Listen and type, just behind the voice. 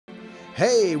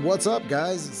Hey, what's up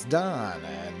guys? It's Don,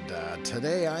 and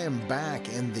today I am back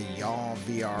in the Yaw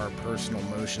VR Personal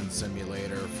Motion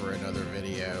Simulator for another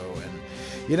video. And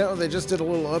you know, they just did a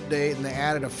little update and they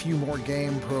added a few more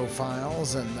game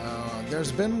profiles, and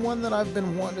there's been one that I've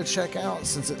been wanting to check out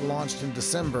since it launched in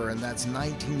December, and that's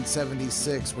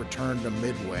 1976 Return to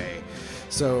Midway.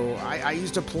 So I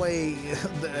used to play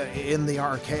in the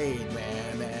arcade,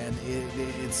 man, and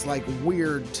it's like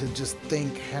weird to just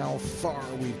think how far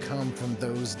we've come from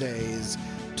those days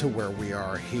to where we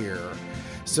are here.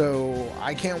 So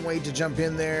I can't wait to jump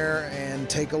in there and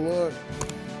take a look.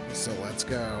 So let's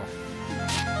go.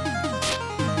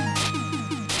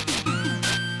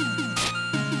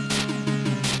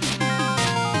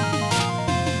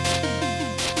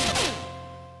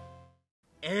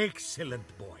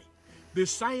 Excellent, boy. The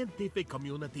scientific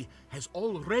community has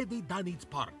already done its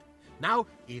part. Now,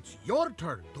 it's your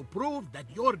turn to prove that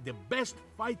you're the best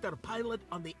fighter pilot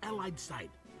on the Allied side.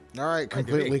 All right,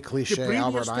 completely cliche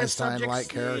Albert Einstein-like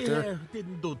character.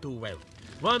 Didn't do too well.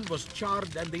 One was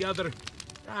charred and the other,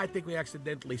 I think we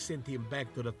accidentally sent him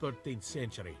back to the 13th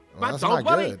century. Well, but don't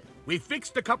worry, we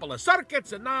fixed a couple of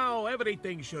circuits and now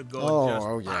everything should go just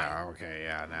fine. Yeah, okay,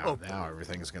 yeah, now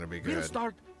everything's gonna be good. We'll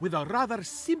start with a rather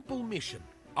simple mission,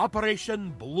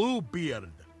 Operation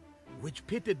Bluebeard, which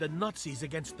pitted the Nazis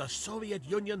against the Soviet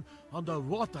Union on the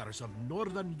waters of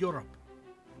Northern Europe.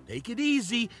 Take it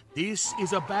easy, this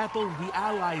is a battle the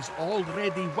Allies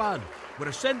already won.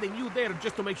 We're sending you there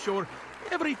just to make sure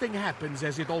everything happens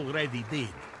as it already did.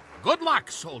 Good luck,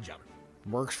 soldier.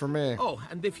 Works for me. Oh,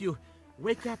 and if you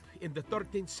wake up in the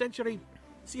 13th century,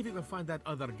 see if you can find that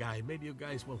other guy. Maybe you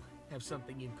guys will have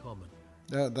something in common.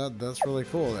 That's really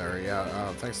cool there.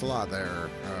 Yeah, thanks a lot there,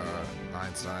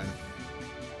 Einstein.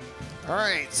 All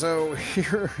right, so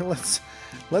here, let's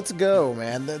go,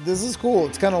 man. This is cool.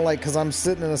 It's kind of like, because I'm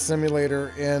sitting in a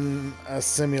simulator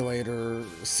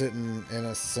sitting in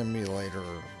a simulator.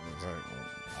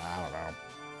 I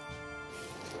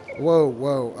don't know.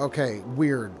 Whoa, okay,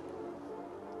 weird.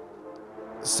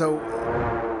 So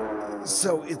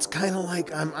it's kind of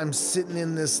like I'm sitting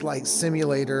in this like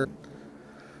simulator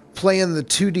playing the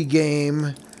 2D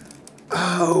game.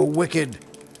 Oh, wicked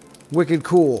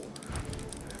cool.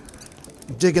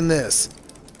 Digging this.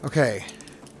 Okay.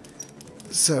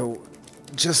 So,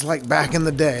 just like back in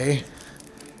the day,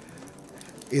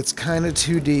 it's kind of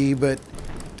 2D, but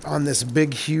on this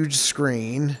big, huge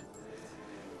screen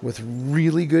with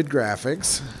really good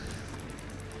graphics.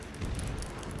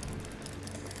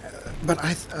 But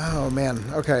oh man,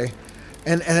 okay.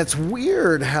 And it's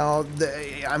weird how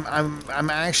I'm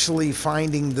actually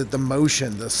finding that the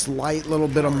motion, the slight little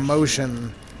bit of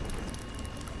motion,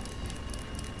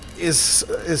 is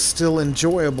still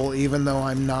enjoyable even though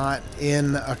I'm not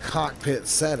in a cockpit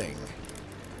setting.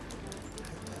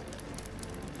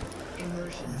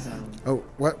 Immersion zone. Oh,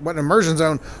 what immersion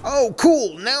zone? Oh,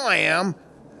 cool. Now I am.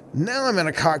 Now I'm in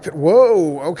a cockpit.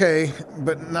 Whoa, okay,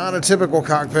 but not a typical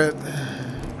cockpit.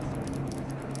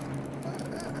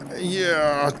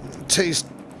 Yeah, taste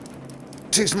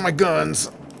my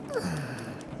guns.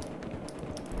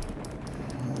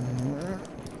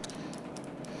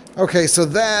 Okay, so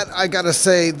that, I gotta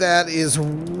say, that is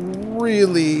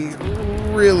really,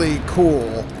 really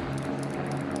cool.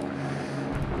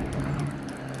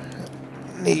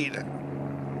 Neat.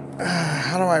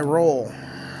 How do I roll?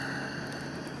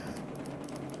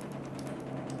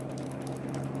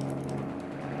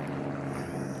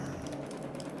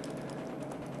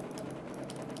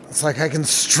 It's like I can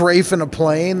strafe in a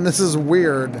plane. This is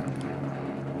weird.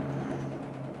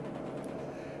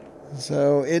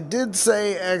 So it did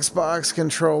say Xbox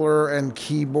controller and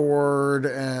keyboard,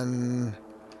 and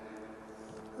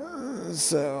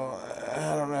so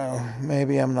I don't know.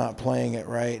 Maybe I'm not playing it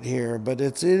right here, but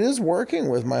it is working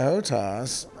with my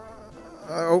HOTAS.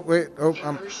 Oh wait,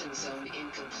 Immersion zone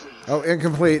incomplete. Oh,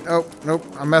 incomplete. Oh nope,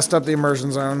 I messed up the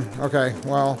immersion zone. Okay,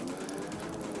 well,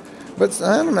 but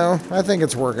I don't know. I think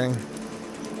it's working.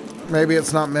 Maybe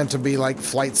it's not meant to be like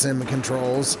flight sim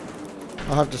controls.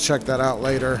 I'll have to check that out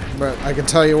later, but I can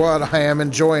tell you what, I am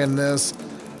enjoying this.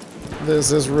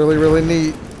 This is really, really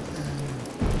neat.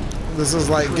 This is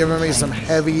like giving me some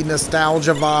heavy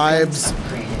nostalgia vibes,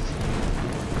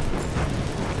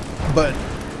 but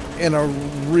in a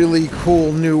really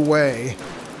cool new way.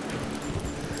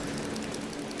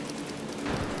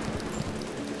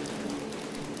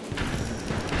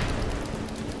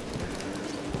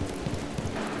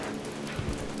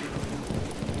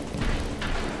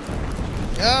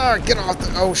 Ah, get off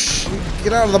the, oh shit,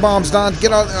 get out of the bombs, Don,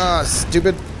 get out,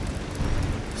 stupid.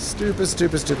 Stupid.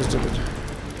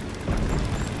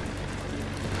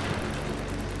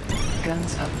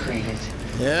 Guns upgraded.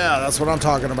 Yeah, that's what I'm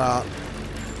talking about.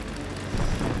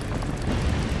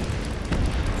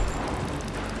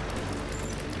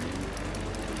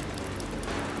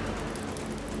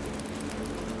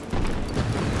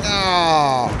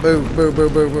 Oh, boo, boo, boo,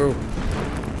 boo, boo.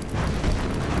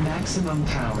 Maximum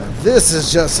power. This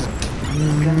is just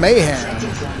mayhem.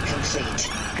 Objective zone complete.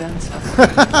 Guns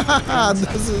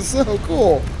upgraded. This is so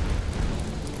cool.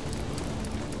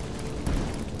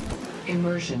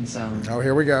 Immersion zone. Oh,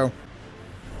 here we go.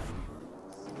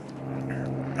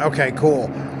 Okay,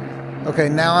 cool. Okay,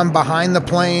 now I'm behind the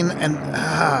plane, and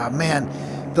man,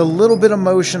 the little bit of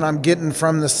motion I'm getting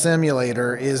from the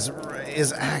simulator is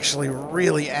actually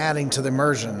really adding to the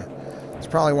immersion. It's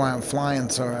probably why I'm flying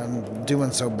so I'm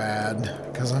doing so bad,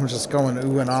 because I'm just going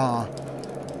ooh and ah.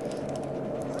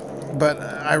 But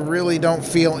I really don't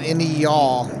feel any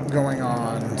yaw going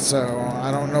on, so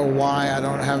I don't know why I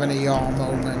don't have any yaw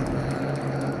moment.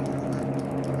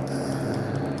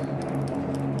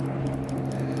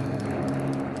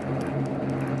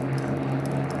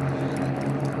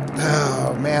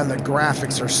 Oh man, the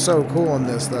graphics are so cool in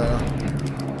this though.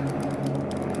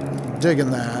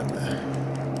 Digging that.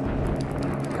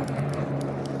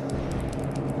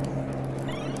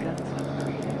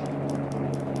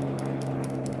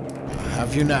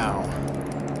 Have you now?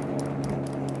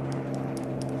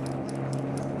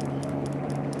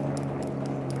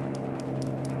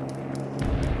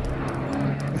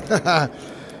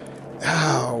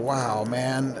 Oh wow,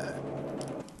 man.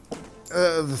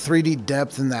 The 3D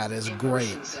depth in that is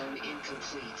great. Immersion zone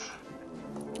incomplete.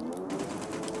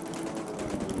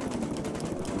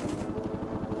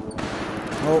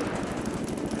 Oh,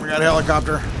 we got a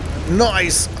helicopter.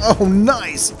 Nice. Oh,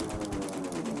 nice.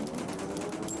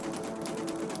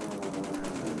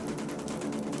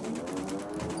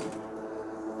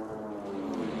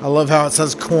 I love how it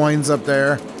says coins up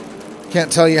there.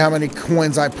 Can't tell you how many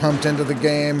coins I pumped into the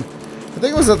game. I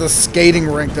think it was at the skating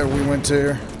rink that we went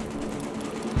to.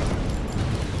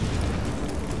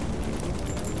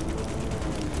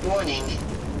 Warning.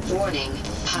 Warning.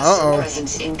 Hostile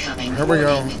presence incoming. Here we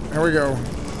go. Warning. Here we go.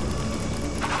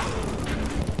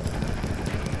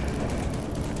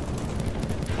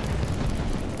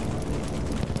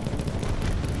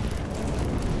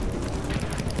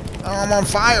 Oh, I'm on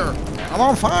fire. I'm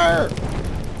on fire.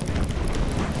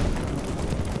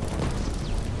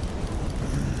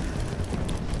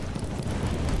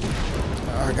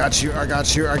 I got you. I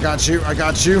got you. I got you. I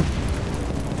got you.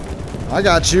 I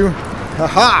got you.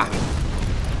 Ha-ha.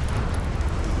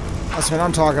 That's what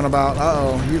I'm talking about.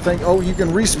 Uh-oh. You think, oh, you can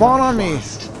respawn on me.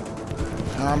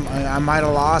 I might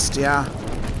have lost, yeah.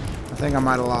 I think I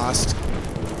might have lost.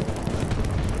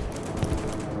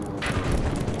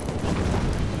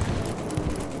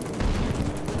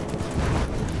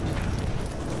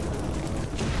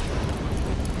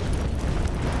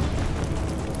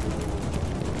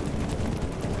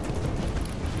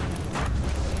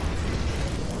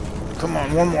 Come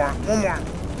on, one more. One more.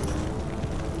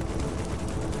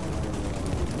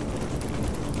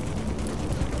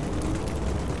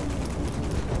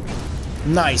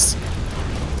 Nice.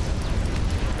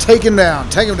 Take him down.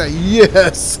 Take him down.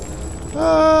 Yes.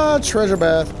 Treasure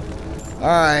bath. All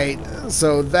right.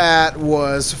 So that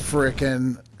was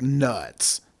frickin'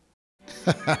 nuts.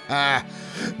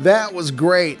 That was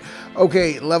great.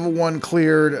 Okay, level 1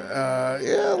 cleared.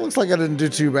 Yeah, looks like I didn't do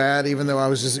too bad, even though I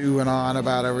was just oohing on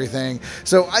about everything.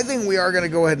 So I think we are going to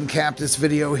go ahead and cap this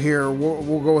video here.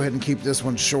 We'll go ahead and keep this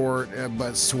one short,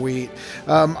 but sweet.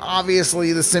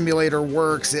 Obviously, the simulator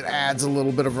works. It adds a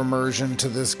little bit of immersion to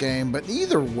this game, but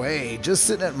either way, just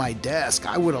sitting at my desk,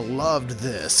 I would have loved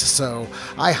this. So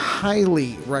I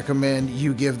highly recommend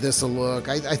you give this a look.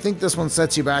 I think this one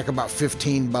sets you back about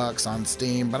 15 bucks on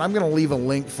Steam, but I'm going to leave a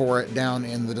link for it down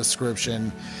in the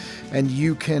description, and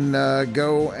you can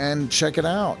go and check it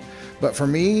out. But for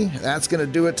me, that's going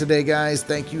to do it today, guys.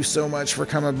 Thank you so much for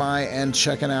coming by and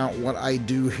checking out what I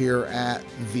do here at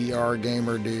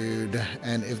vrgamerdude.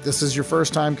 And if this is your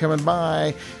first time coming by,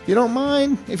 if you don't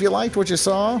mind, if you liked what you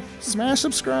saw, smash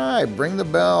subscribe, ring the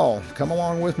bell, come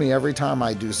along with me every time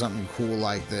I do something cool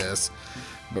like this.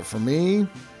 But for me,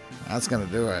 that's going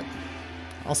to do it.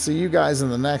 I'll see you guys in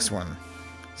the next one.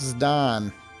 This is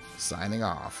Don, signing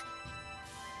off.